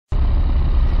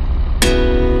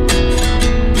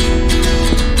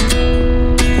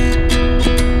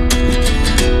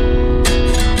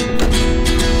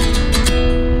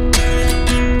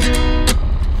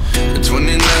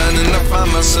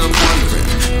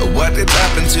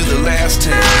the last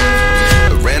 10.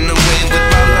 I ran away with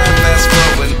my life, fast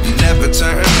forward, never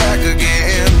turn back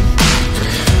again.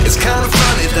 It's kind of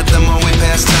funny that the more we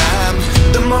pass time,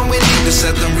 the more we need to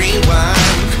set the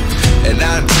rewind. And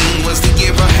 19 was the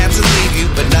year I had to leave you,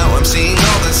 but now I'm seeing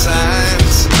all the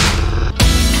signs.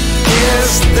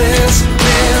 Is this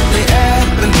really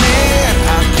happening?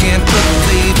 I can't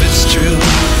believe it's true.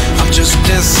 I'm just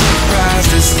as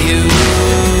surprised as you.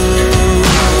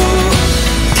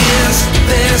 Is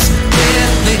this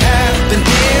really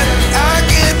happening? I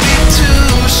can't be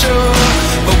too sure,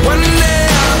 but one day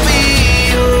I'll be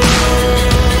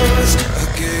yours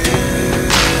again.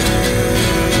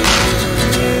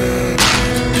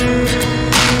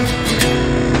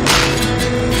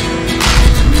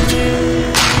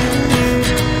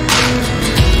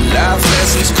 Life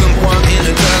lessons come one in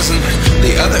a dozen.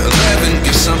 The other 11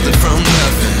 give something from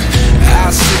nothing. I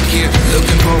sit here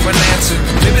looking for an answer.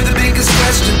 Maybe the biggest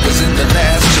question was in the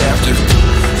last chapter.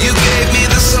 You gave me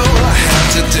the soul I have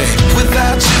today.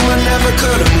 Without you I never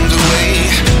could have moved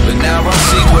away. But now I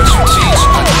see what you teach.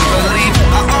 I do believe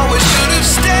I always should have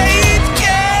stayed.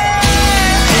 Yeah.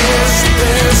 Is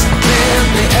this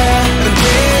really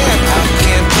happening? I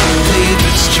can't believe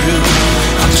it's true.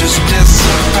 I'm just as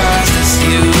surprised as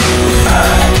you.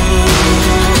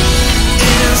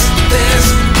 Is this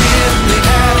really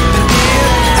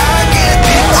happening? I can't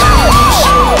be too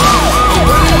sure, but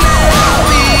one day I'll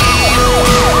be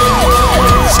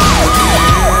yours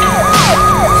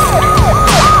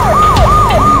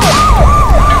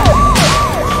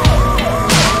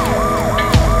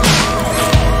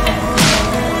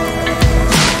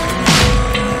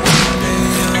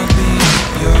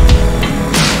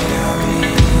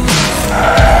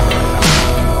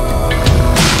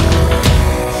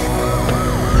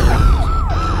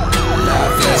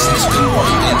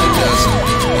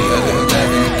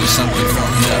something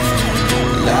from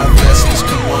nothing. Life lessons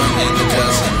come one in a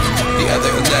dozen. The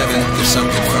other 11 give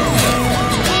something from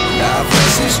nothing. Life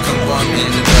lessons come one in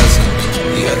a dozen.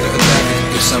 The other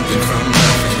 11 give something from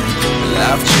nothing.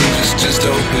 Life changes just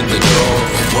open the door.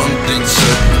 One thing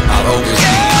certain, I'll always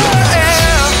be yours.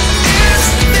 Is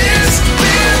this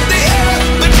really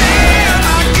happening?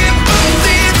 I can't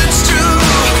believe it's true.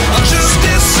 I'm just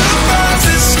as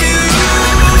surprised as you.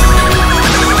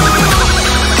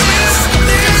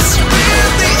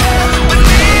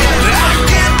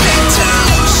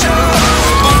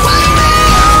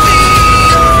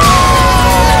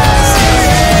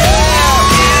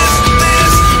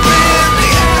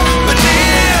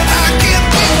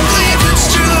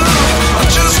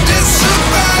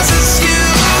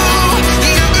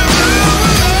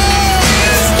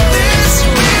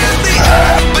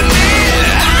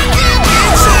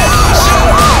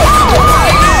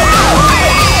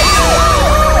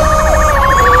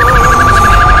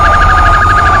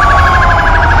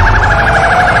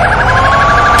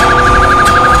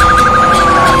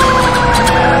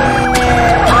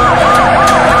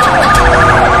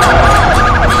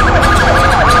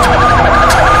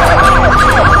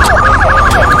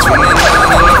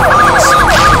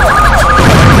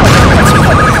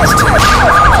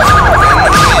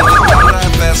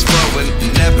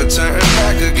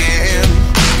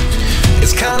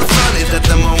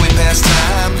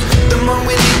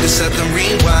 Set the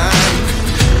rewind.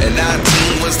 And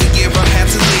 19 was the year I had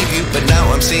to leave you, but now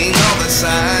I'm seeing all the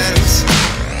signs.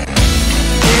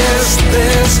 Is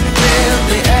this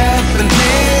really happening?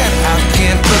 I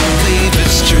can't believe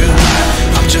it's true.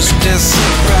 I'm just as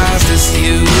surprised as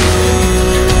you.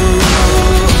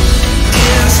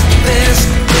 Is this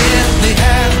really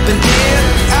happening?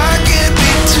 I can't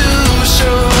be too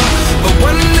sure, but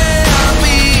one day I'll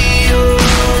be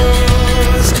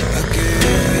yours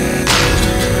again.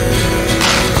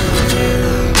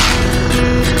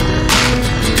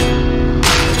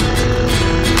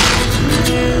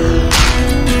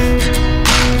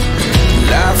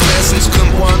 Life lessons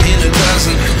come one in a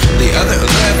dozen. The other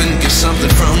 11 give something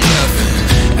from nothing.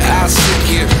 I sit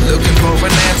here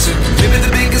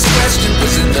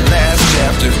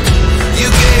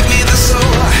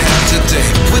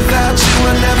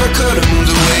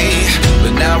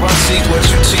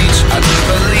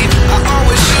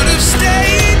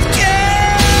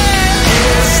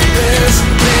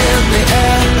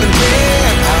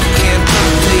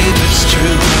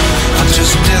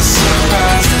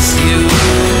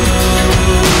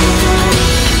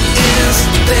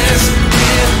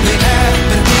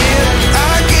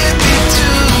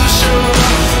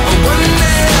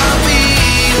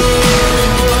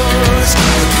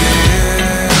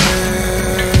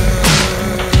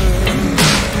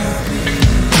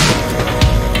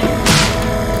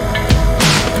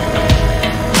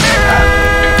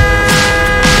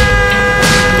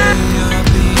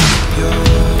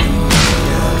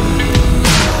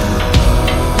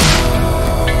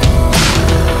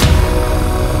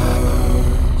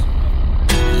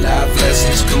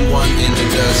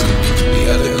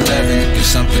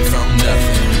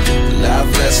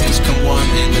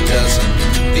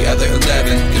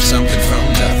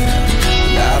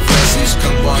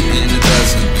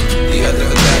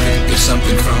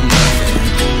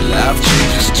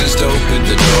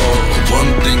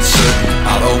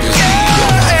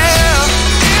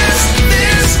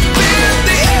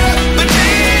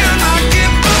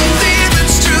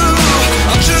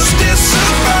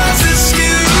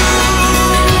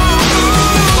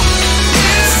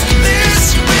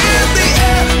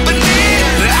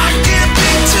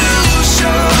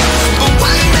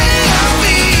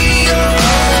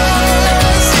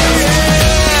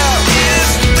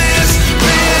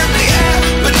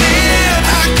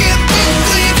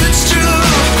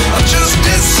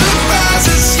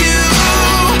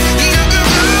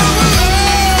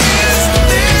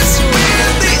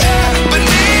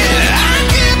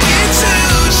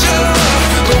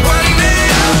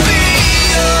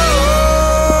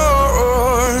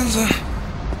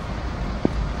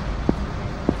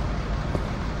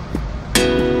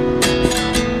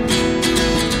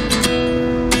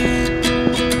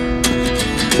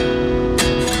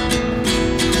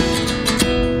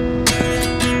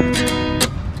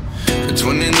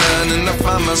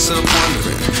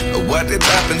what did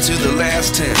happen to the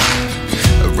last 10?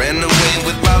 I ran away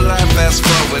with my life, fast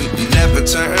forward, never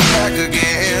turn back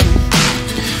again.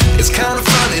 It's kind of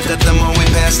funny that the more we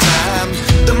pass time,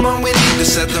 the more we need to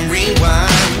set the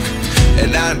rewind.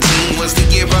 And 19 was the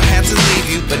year I had to leave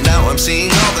you, but now I'm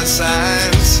seeing all the signs.